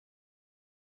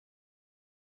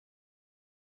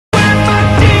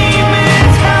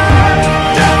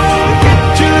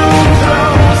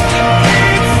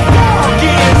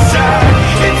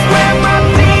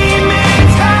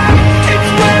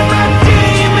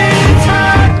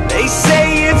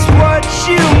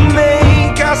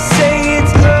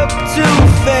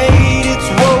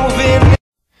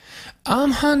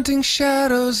hunting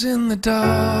shadows in the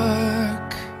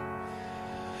dark,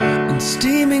 in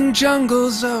steaming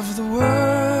jungles of the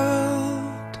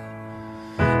world,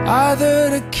 either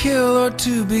to kill or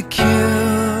to be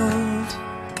killed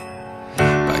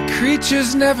by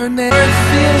creatures never named. It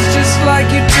feels just like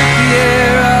you took the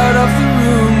air out of the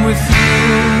room with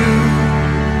you,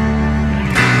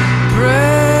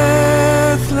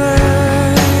 breathless.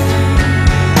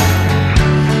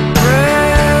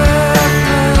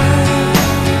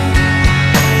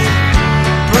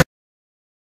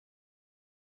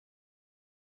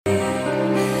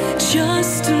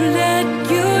 Just to let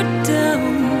you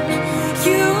down,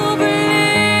 you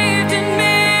believed in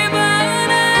me,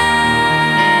 but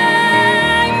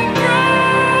I'm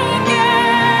broken.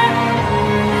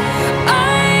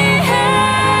 I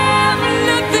have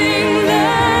nothing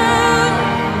now,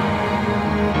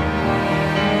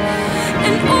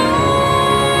 and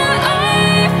all I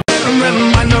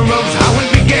remind the roads how it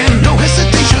began. No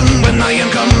hesitation when I am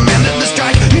commanded to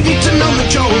strike. You need to know that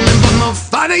you're in from the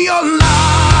fight of your life.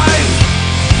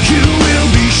 You will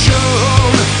be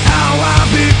shown how I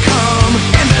become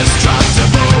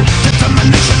indestructible.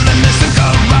 Determination and is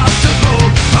incorruptible.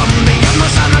 From the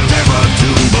utmost sign of terror to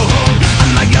behold.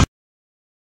 Unlike your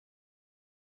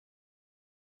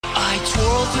I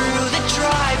twirl through the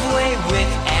driveway with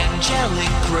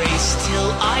angelic grace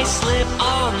till I slip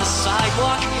on the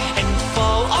sidewalk and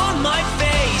fall on my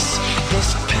face.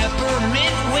 This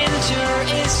peppermint winter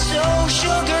is so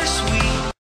sugar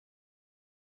sweet.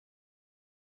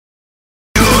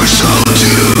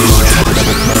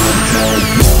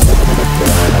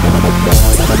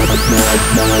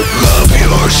 love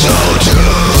your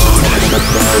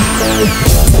solitude.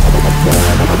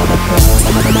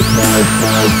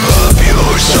 Love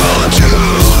your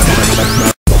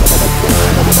solitude.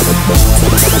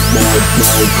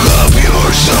 Love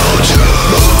your solitude.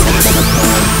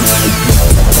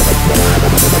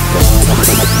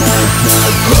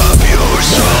 Love your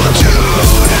solitude.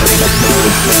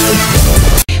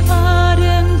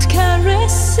 ardent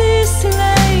caresses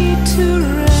lay to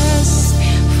rest.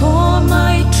 For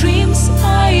my dreams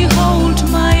I hold,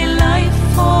 my life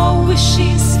for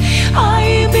wishes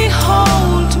I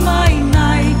behold. My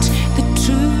night, the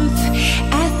truth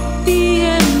at the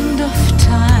end of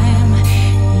time.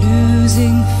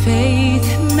 Losing faith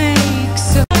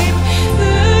makes a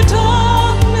the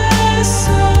darkness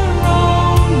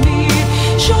around me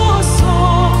shows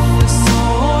off the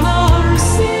solar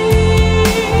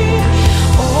sea.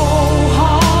 Oh,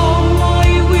 how I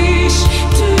wish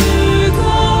to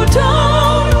go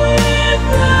down with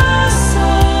the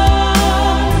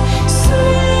sun,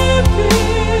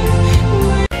 sleeping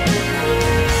with.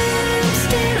 I'm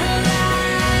still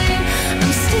alive,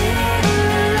 I'm still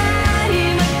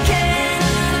alive. I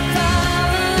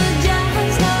cannot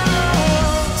apologize, no.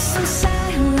 So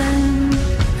silent,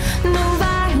 no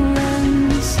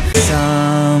violence.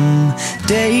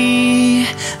 Someday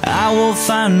I will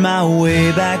find my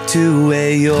way back to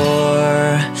where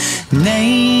your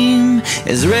name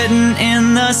is written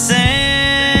in the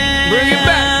sand. Bring it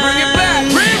back.